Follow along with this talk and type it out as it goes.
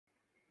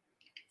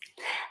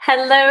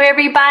Hello,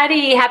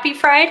 everybody. Happy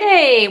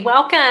Friday.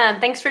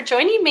 Welcome. Thanks for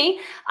joining me.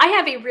 I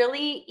have a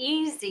really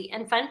easy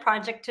and fun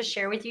project to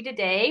share with you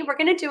today. We're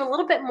going to do a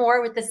little bit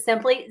more with the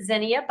Simply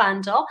Zinnia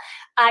bundle.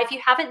 If you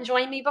haven't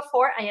joined me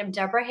before, I am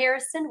Debra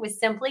Harrison with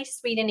Simply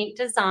Sweet and Neat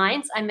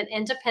Designs. I'm an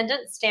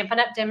independent Stampin'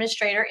 Up!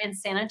 Demonstrator in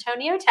San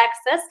Antonio,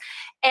 Texas,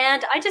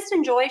 and I just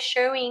enjoy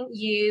showing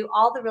you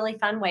all the really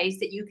fun ways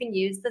that you can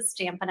use the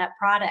Stampin' Up!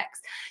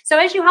 Products. So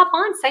as you hop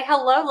on, say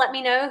hello. Let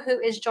me know who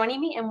is joining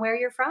me and where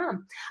you're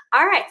from.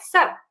 All right,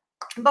 so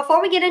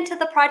before we get into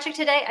the project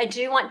today, I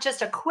do want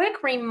just a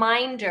quick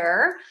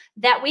reminder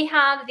that we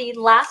have the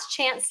last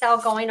chance sale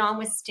going on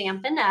with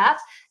Stampin' Up!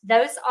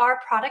 Those are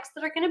products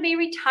that are going to be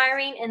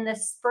retiring in the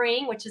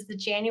spring, which is the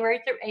January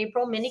through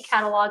April mini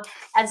catalog,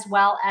 as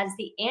well as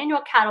the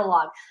annual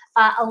catalog.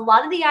 A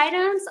lot of the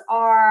items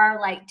are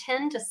like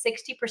 10 to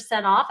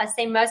 60% off. I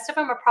say most of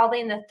them are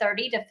probably in the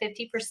 30 to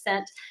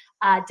 50%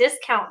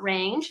 discount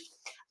range.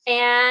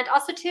 And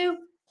also too,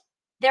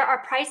 there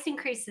are price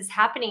increases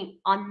happening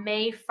on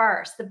May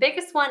 1st. The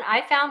biggest one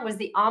I found was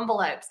the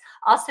envelopes.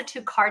 Also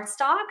to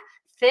cardstock,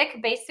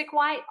 thick, basic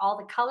white, all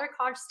the color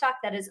cardstock,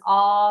 that is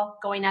all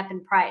going up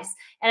in price.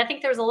 And I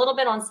think there's a little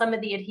bit on some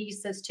of the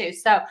adhesives too.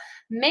 So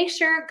make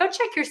sure, go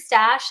check your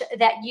stash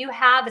that you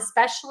have,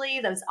 especially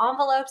those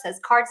envelopes, as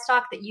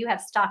cardstock, that you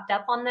have stocked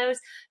up on those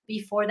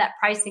before that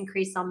price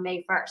increase on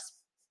May 1st.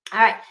 All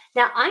right,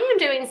 now I am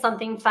doing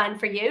something fun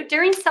for you.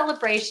 During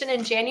celebration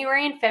in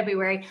January and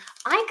February,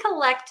 I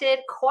collected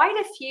quite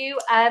a few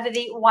of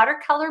the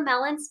Watercolor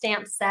Melon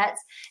stamp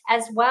sets,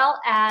 as well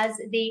as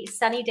the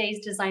Sunny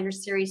Days Designer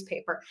Series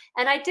paper.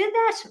 And I did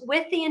that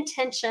with the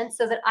intention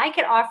so that I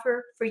could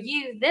offer for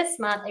you this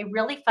month a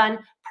really fun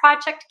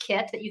project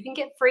kit that you can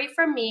get free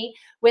from me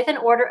with an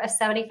order of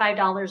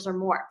 $75 or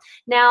more.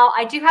 Now,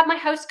 I do have my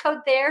host code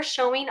there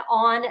showing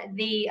on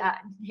the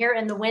here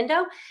in the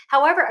window.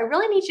 However, I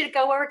really need you to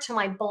go over to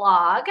my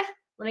blog.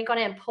 Let me go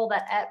ahead and pull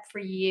that up for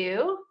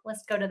you.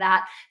 Let's go to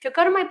that. If you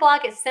go to my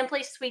blog, it's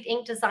Simply Sweet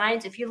Ink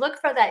Designs. If you look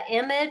for that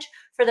image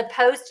for the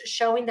post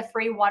showing the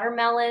free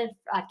watermelon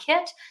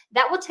kit,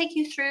 that will take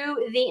you through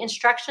the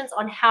instructions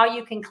on how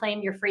you can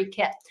claim your free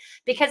kit,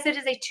 because it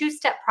is a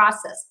two-step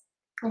process.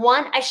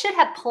 One, I should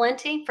have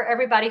plenty for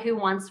everybody who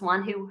wants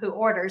one, who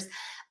orders.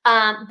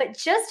 But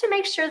just to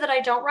make sure that I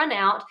don't run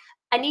out,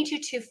 I need you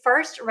to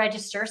first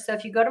register. So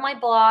if you go to my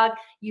blog,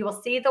 you will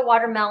see the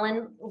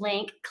watermelon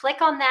link.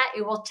 Click on that.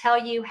 It will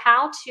tell you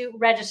how to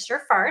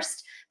register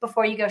first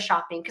before you go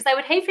shopping. Because I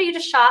would hate for you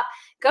to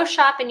go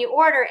shop and you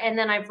order and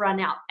then I've run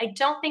out. I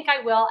don't think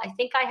I will. I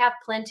think I have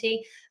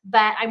plenty,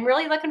 but I'm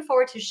really looking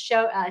forward to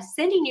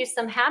sending you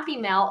some happy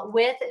mail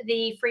with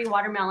the free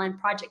watermelon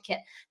project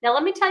kit. Now,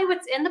 let me tell you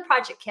what's in the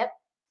project kit.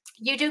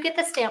 You do get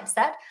the stamp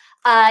set.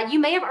 You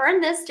may have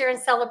earned this during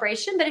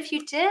celebration, but if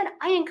you did,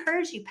 I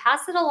encourage you,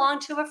 pass it along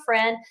to a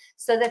friend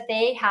so that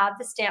they have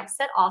the stamp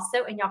set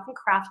also, and y'all can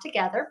craft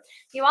together.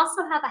 You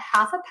also have a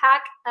half a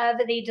pack of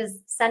the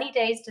Sunny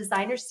Days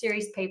Designer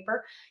Series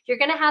paper. You're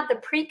going to have the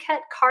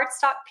pre-cut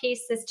cardstock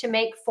pieces to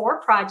make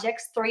 4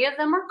 projects. 3 of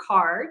them are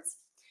cards.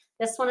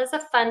 This one is a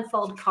fun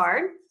fold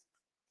card.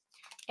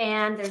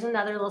 And there's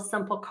another little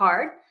simple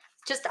card.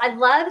 I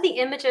love the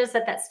images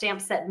that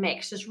stamp set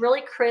makes. Just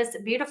really crisp,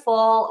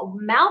 beautiful,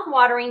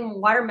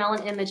 mouth-watering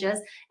watermelon images.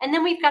 And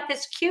then we've got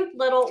this cute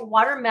little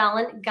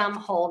watermelon gum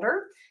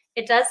holder.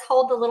 It does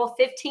hold the little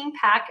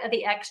 15-pack of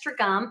the extra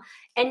gum.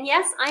 And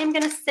yes, I am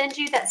going to send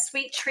you that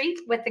sweet treat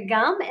with the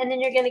gum, and then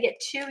you're going to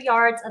get 2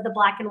 yards of the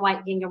black and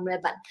white gingham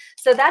ribbon.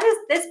 So that is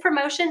this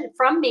promotion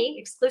from me,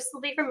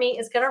 exclusively from me,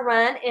 is going to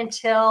run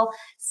until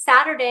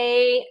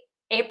Saturday,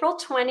 April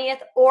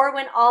 20th, or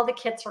when all the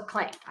kits are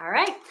claimed. All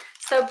right,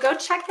 so go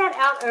check that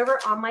out over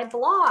on my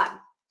blog.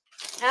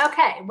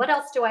 Okay, what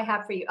else do I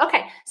have for you?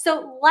 Okay,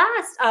 so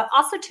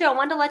also too, I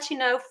wanted to let you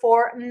know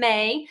for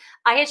May,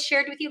 I had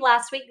shared with you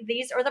last week,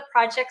 these are the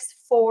projects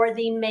for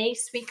the May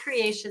Sweet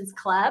Creations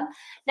Club.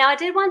 Now, I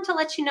did want to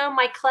let you know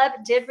my club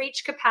did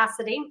reach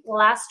capacity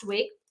last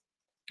week.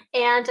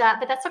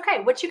 But that's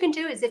okay. What you can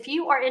do is, if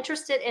you are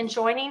interested in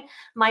joining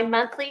my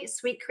monthly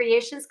Sweet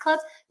Creations Club,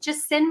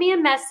 just send me a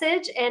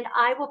message and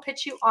I will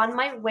put you on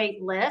my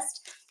wait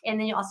list. And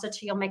then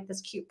you'll make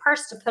this cute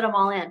purse to put them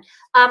all in.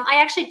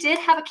 I actually did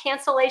have a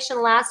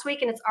cancellation last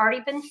week and it's already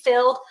been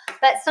filled,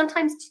 but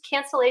sometimes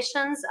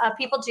cancellations,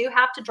 people do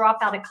have to drop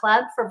out of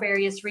club for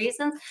various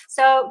reasons.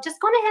 So just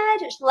go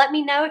ahead, let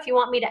me know if you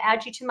want me to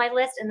add you to my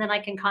list, and then I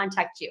can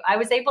contact you.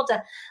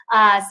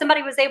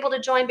 Somebody was able to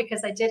join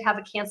because I did have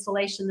a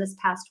cancellation this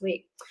past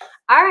week.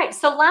 All right,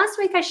 so last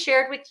week I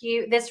shared with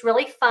you this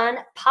really fun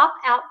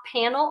pop-out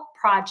panel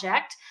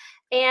project.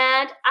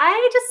 And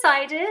I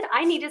decided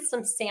I needed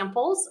some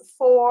samples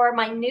for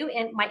my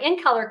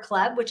In Color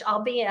Club, which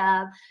I'll be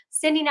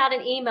sending out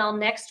an email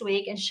next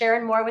week and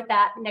sharing more with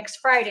that next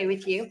Friday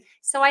with you.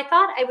 So I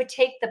thought I would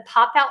take the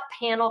pop-out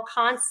panel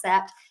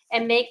concept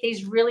and make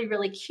these really,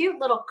 really cute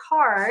little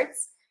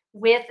cards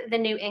with the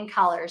new In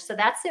Color. So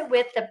that's it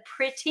with the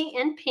Pretty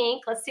in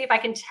Pink. Let's see if I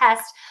can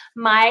test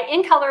my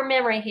In Color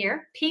memory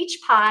here. Peach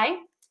Pie,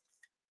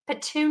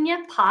 Petunia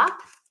Pop.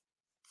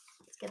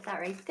 Get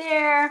that right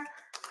there.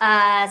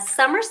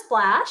 Summer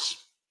Splash.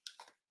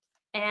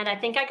 And I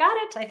think I got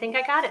it. I think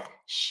I got it.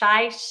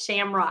 Shy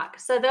Shamrock.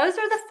 So those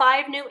are the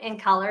 5 new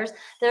ink colors.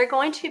 They're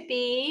going to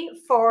be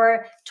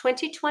for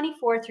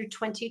 2024 through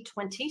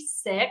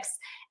 2026,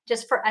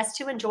 just for us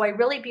to enjoy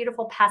really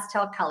beautiful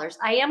pastel colors.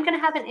 I am going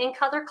to have an ink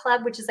color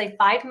club, which is a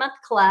 5-month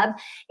club.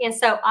 And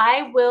so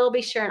I will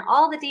be sharing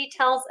all the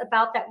details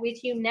about that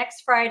with you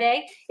next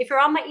Friday. If you're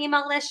on my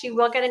email list, you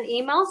will get an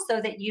email so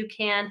that you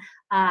can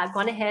go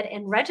on ahead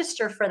and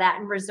register for that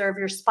and reserve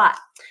your spot.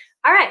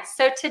 All right,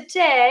 so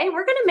today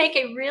we're going to make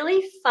a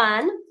really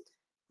fun,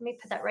 let me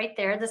put that right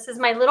there. This is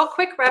my little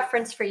quick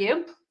reference for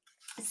you.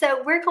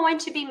 So we're going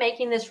to be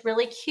making this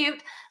really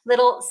cute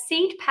little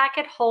seed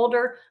packet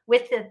holder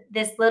with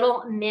this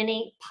little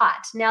mini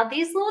pot. Now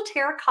these little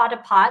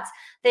terracotta pots,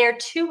 they are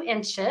 2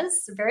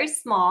 inches, very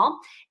small,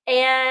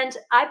 and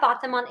I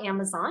bought them on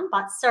Amazon,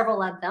 bought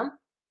several of them.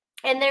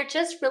 And they're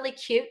just really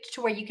cute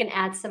to where you can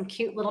add some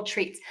cute little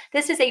treats.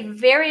 This is a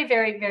very,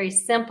 very, very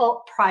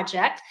simple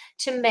project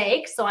to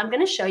make. So I'm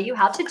going to show you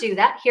how to do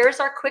that. Here's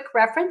our quick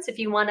reference if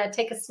you want to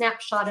take a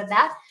snapshot of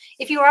that.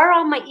 If you are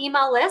on my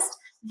email list,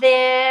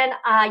 then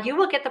you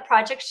will get the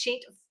project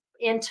sheet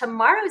in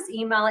tomorrow's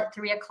email at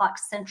 3 o'clock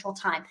Central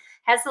Time.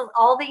 Has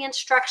all the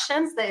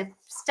instructions, the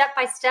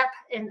step-by-step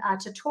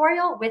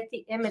tutorial with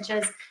the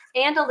images,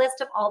 and a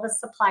list of all the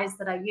supplies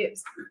that I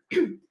use.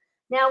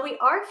 Now we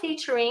are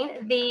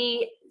featuring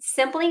the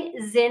Simply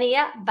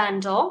Zinnia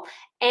bundle,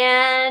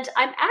 and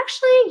I'm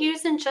actually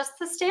using just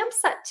the stamp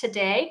set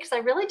today because I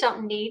really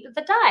don't need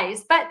the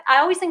dies. But I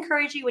always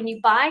encourage you when you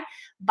buy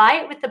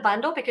it with the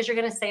bundle because you're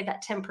going to save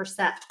that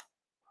 10%.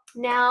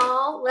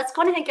 Now let's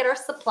go ahead and get our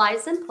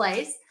supplies in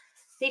place.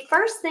 The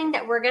first thing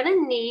that we're going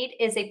to need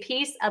is a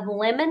piece of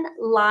lemon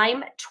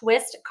lime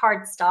twist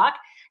cardstock.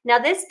 Now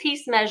this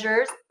piece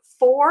measures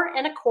 4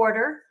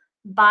 1/4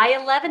 by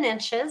 11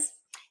 inches.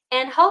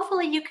 And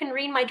hopefully you can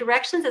read my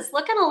directions. It's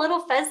looking a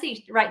little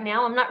fuzzy right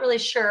now. I'm not really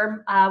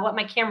sure what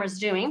my camera's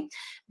doing,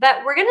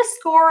 but we're gonna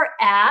score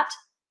at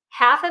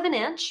 1/2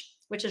 inch,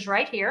 which is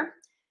right here,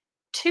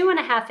 2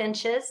 1/2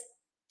 inches,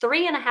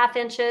 3 1/2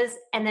 inches,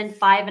 and then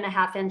 5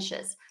 1/2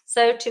 inches.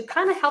 So to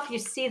kind of help you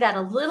see that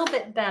a little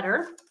bit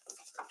better,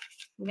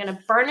 I'm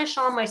gonna burnish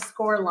on my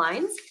score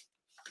lines.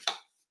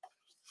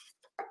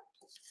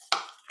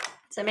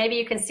 So maybe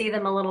you can see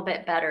them a little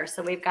bit better.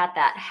 So we've got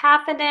that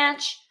 1/2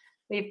 inch,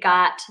 we've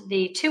got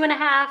the 2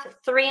 1/2,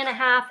 3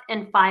 1/2,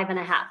 and 5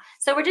 1/2.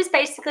 So we're just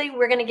basically,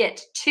 we're going to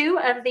get 2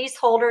 of these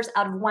holders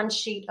out of 1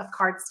 sheet of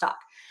cardstock.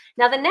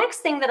 Now the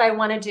next thing that I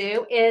want to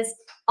do is,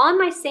 on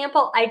my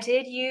sample, I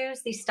did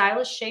use the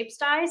Stylish Shapes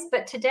dies,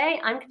 but today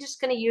I'm just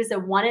going to use a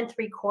 1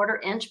 3/4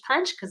 inch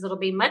punch because it'll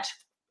be much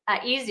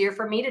easier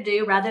for me to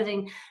do rather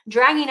than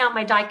dragging out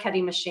my die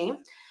cutting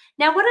machine.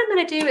 Now what I'm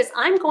going to do is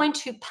I'm going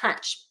to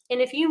punch.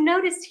 And if you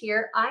notice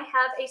here, I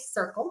have a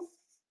circle.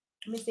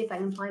 Let me see if I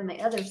can find my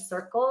other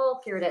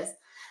circle. Here it is.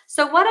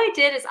 So what I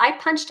did is I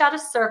punched out a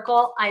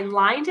circle, I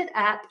lined it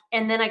up,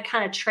 and then I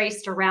kind of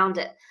traced around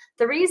it.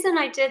 The reason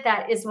I did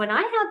that is when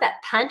I have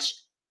that punch,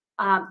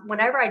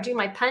 whenever I do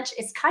my punch,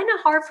 it's kind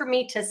of hard for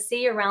me to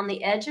see around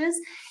the edges.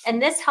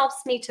 And this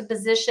helps me to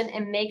position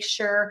and make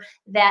sure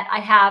that I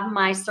have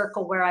my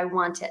circle where I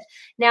want it.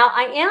 Now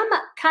I am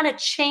kind of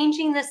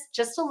changing this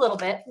just a little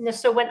bit.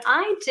 So when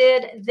I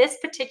did this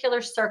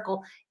particular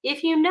circle,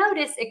 if you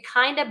notice, it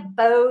kind of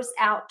bows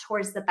out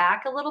towards the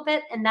back a little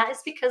bit, and that is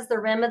because the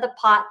rim of the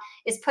pot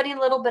is putting a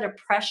little bit of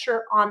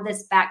pressure on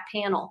this back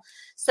panel.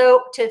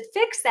 So to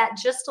fix that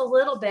just a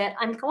little bit,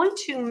 I'm going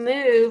to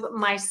move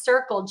my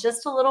circle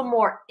just a little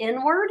more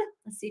inward.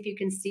 Let's see if you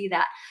can see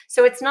that.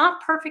 So it's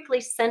not perfectly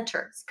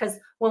centered, because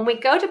when we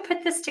go to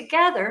put this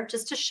together,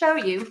 just to show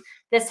you,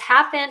 this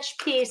 1/2 inch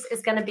piece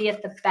is going to be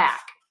at the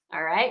back.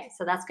 All right,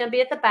 so that's going to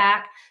be at the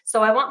back.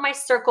 So I want my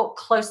circle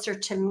closer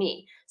to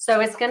me. So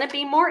it's going to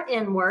be more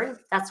inward.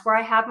 That's where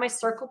I have my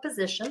circle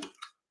position.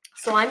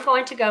 So I'm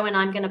going to go and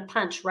I'm going to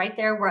punch right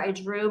there where I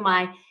drew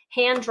my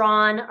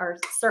hand-drawn or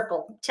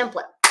circle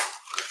template.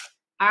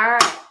 All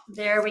right,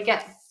 there we go.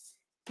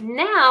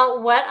 Now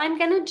what I'm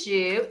going to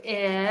do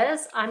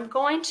is I'm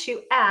going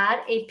to add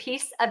a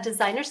piece of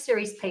designer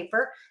series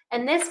paper,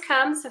 and this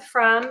comes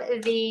from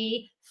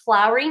the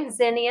Flowering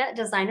Zinnia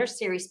designer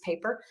series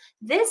paper.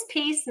 This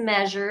piece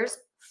measures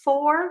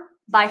 4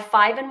 by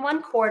 5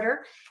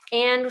 1/4.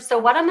 And so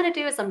what I'm going to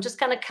do is I'm just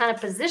going to kind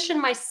of position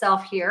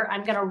myself here.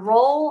 I'm going to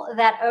roll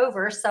that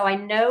over so I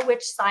know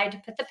which side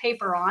to put the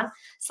paper on.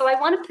 So I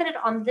want to put it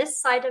on this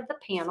side of the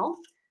panel.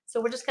 So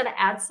we're just going to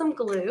add some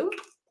glue.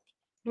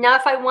 Now,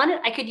 if I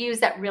wanted, I could use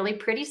that really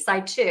pretty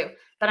side too,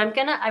 but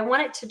I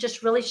want it to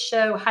just really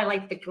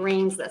highlight the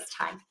greens this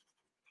time.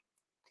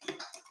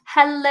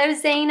 Hello,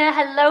 Zaina.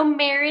 Hello,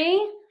 Mary.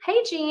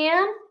 Hey,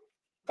 Jan.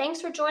 Thanks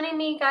for joining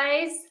me,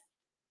 guys.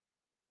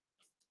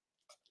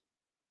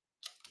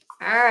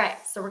 All right,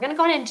 so we're going to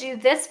go ahead and do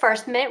this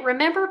first.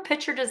 Remember,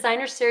 put your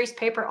designer series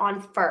paper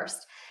on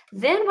first.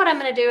 Then what I'm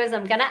going to do is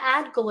I'm going to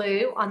add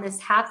glue on this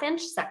 1/2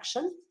 inch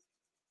section.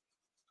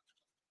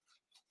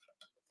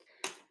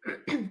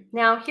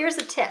 Now here's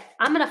a tip.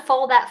 I'm going to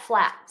fold that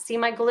flat. See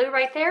my glue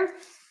right there?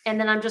 And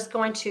then I'm just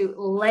going to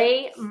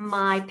lay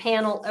my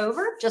panel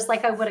over just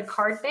like I would a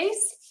card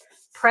base.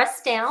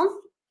 Press down.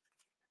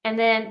 And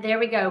then there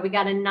we go. We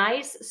got a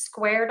nice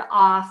squared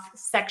off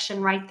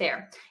section right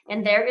there.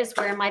 And there is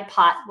where my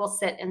pot will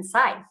sit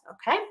inside.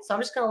 Okay, so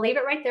I'm just going to leave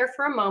it right there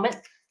for a moment.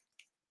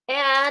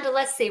 And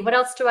let's see, what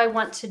else do I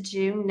want to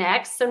do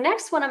next? So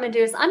next what I'm going to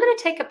do is I'm going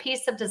to take a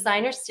piece of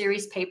designer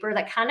series paper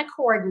that kind of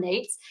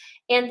coordinates.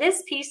 And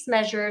this piece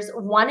measures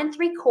 1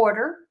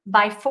 3/4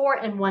 by 4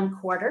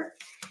 1/4.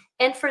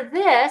 And for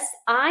this,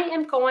 I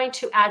am going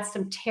to add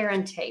some tear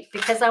and tape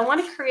because I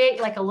want to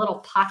create like a little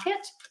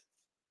pocket.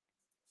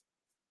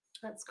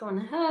 Let's go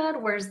ahead.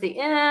 Where's the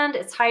end?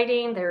 It's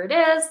hiding. There it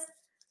is.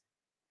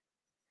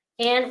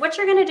 And what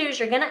you're going to do is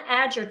you're going to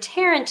add your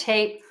tear and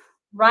tape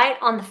right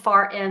on the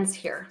far ends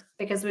here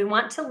because we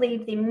want to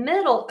leave the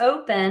middle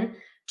open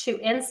to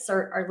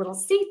insert our little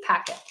seed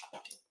packet.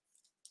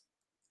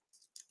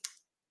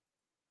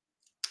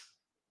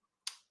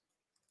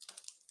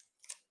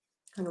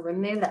 I'm going to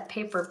remove that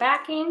paper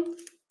backing.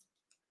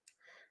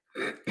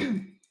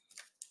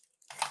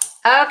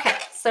 Okay,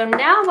 so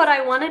now what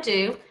I want to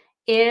do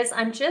is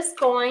I'm just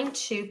going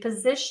to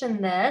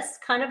position this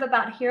kind of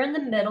about here in the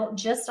middle,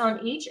 just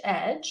on each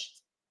edge.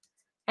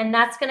 And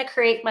that's going to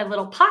create my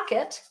little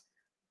pocket,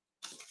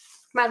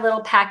 my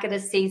little packet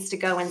of seeds to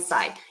go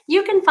inside.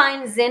 You can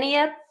find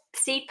Zinnia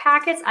seed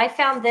packets. I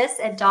found this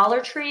at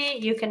Dollar Tree.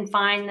 You can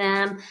find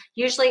them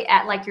usually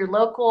at like your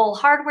local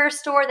hardware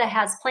store that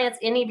has plants.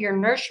 Any of your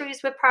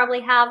nurseries would probably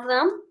have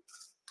them.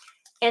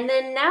 And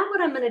then now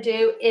what I'm going to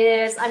do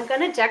is I'm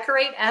going to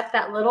decorate up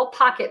that little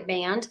pocket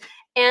band.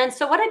 And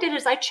so what I did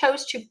is I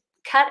chose to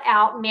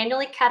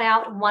manually cut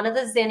out one of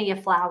the zinnia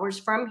flowers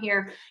from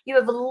here. You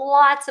have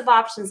lots of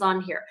options on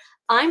here.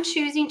 I'm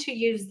choosing to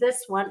use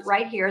this one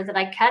right here that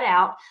I cut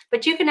out,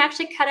 but you can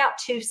actually cut out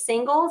 2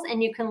 singles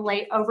and you can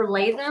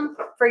overlay them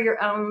for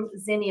your own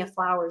zinnia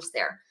flowers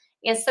there.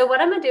 And so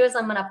what I'm going to do is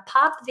I'm going to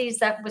pop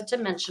these up with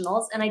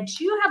dimensionals, and I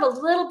do have a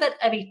little bit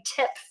of a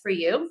tip for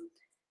you.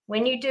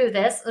 When you do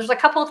this, there's a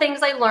couple of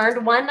things I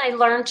learned. One, I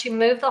learned to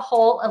move the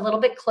hole a little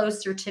bit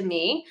closer to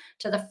me,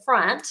 to the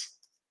front,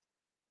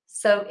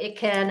 so it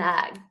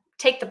can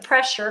take the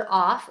pressure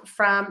off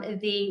from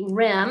the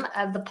rim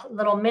of the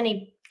little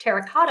mini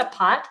terracotta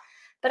pot.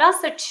 But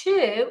also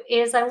too,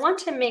 is I want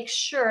to make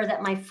sure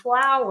that my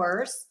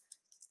flowers,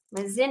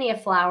 my zinnia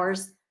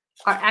flowers,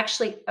 are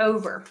actually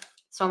over.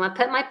 So I'm going to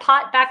put my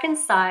pot back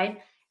inside,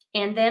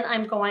 and then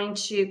I'm going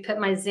to put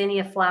my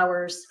zinnia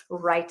flowers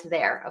right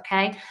there,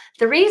 okay?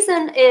 The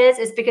reason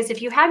is because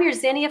if you have your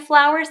zinnia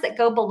flowers that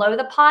go below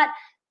the pot,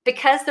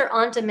 because they're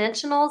on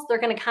dimensionals, they're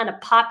going to kind of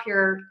pop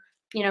your,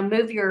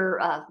 move your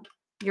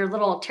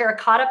little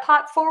terracotta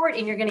pot forward,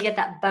 and you're going to get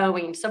that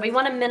bowing. So we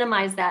want to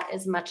minimize that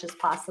as much as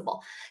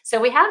possible.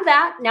 So we have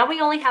that. Now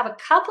we only have a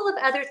couple of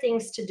other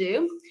things to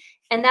do,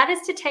 and that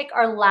is to take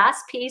our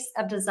last piece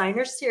of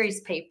designer series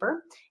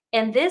paper,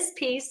 and this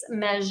piece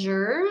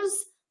measures,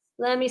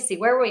 let me see,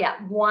 where are we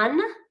at?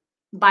 1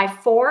 by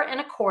 4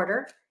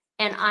 1/4.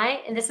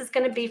 And this is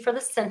going to be for the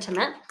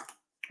sentiment.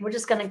 We're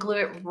just going to glue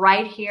it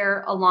right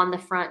here along the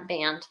front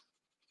band.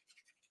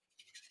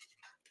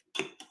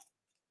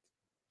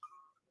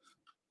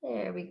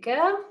 There we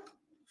go.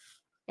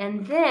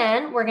 And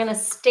then we're going to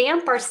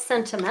stamp our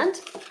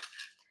sentiment.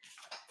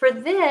 For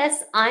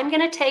this, I'm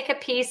going to take a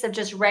piece of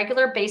just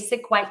regular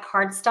basic white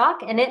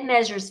cardstock, and it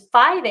measures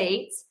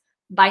 5/8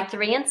 by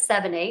 3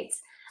 7/8.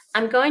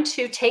 I'm going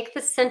to take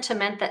the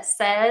sentiment that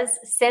says,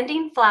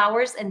 "Sending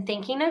flowers and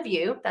thinking of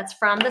you." That's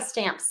from the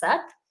stamp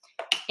set.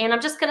 And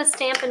I'm just going to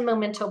stamp in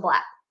Memento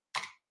Black.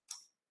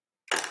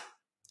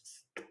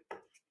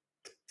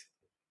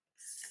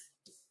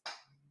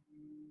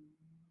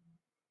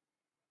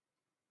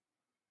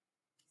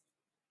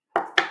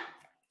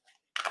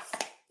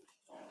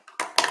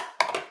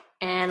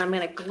 And I'm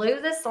going to glue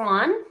this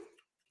on.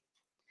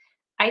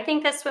 I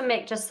think this would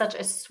make just such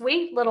a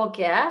sweet little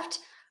gift.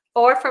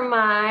 Or for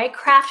my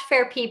craft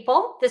fair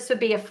people, this would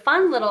be a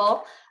fun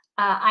little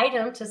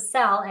item to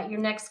sell at your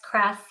next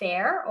craft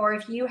fair. Or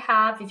if you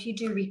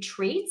do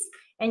retreats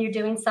and you're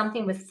doing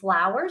something with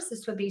flowers,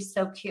 this would be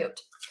so cute.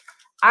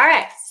 All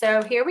right,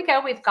 so here we go.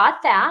 We've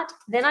got that.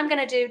 Then I'm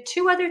going to do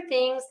 2 other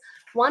things.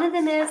 One of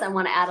them is I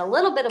want to add a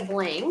little bit of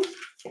bling.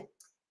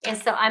 And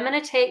so I'm going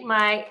to take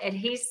my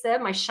adhesive,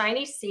 my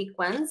shiny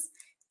sequins,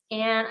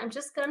 and I'm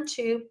just going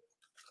to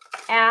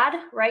add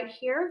right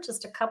here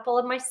just a couple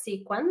of my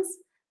sequins,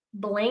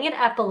 bling it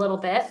up a little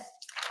bit.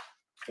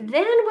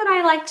 Then what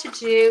I like to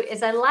do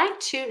is I like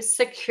to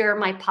secure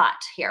my pot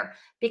here,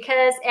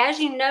 because as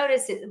you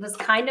notice, it was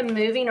kind of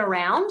moving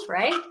around,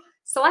 right?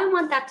 So I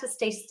want that to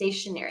stay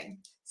stationary.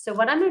 So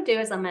what I'm going to do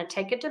is I'm going to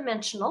take a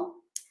dimensional.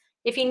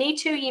 If you need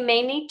to, you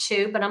may need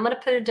 2, but I'm going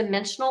to put a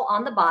dimensional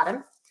on the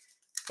bottom.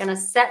 I'm going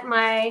to set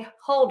my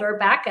holder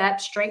back up,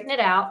 straighten it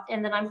out,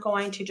 and then I'm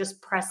going to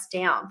just press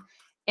down.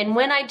 And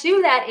when I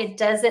do that, it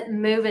doesn't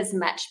move as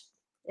much.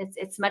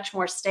 It's much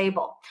more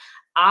stable.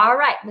 All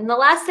right, then the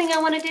last thing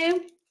I want to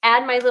do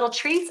add my little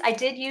treats. I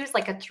did use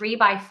like a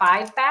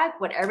 3x5 bag,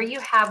 whatever you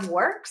have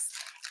works.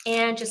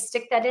 And just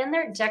stick that in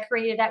there,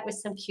 decorated that with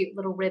some cute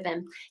little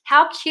ribbon.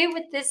 How cute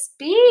would this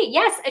be?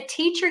 Yes, a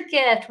teacher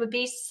gift would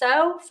be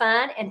so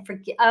fun. And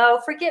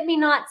forget me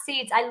not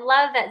seeds. I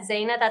love that,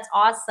 Zana. That's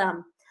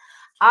awesome.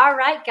 All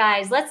right,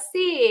 guys, let's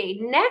see.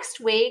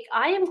 Next week,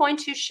 I am going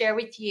to share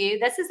with you,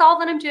 this is all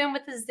that I'm doing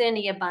with the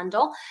Zinnia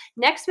bundle.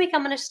 Next week,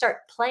 I'm going to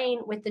start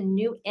playing with the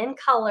new in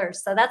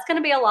colors. So that's going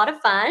to be a lot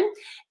of fun.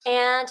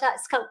 And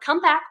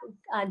come back,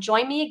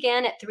 join me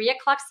again at 3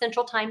 o'clock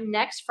Central Time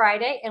next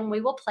Friday, and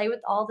we will play with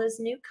all those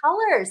new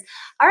colors.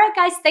 All right,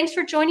 guys, thanks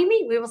for joining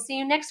me. We will see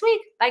you next week.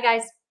 Bye,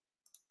 guys.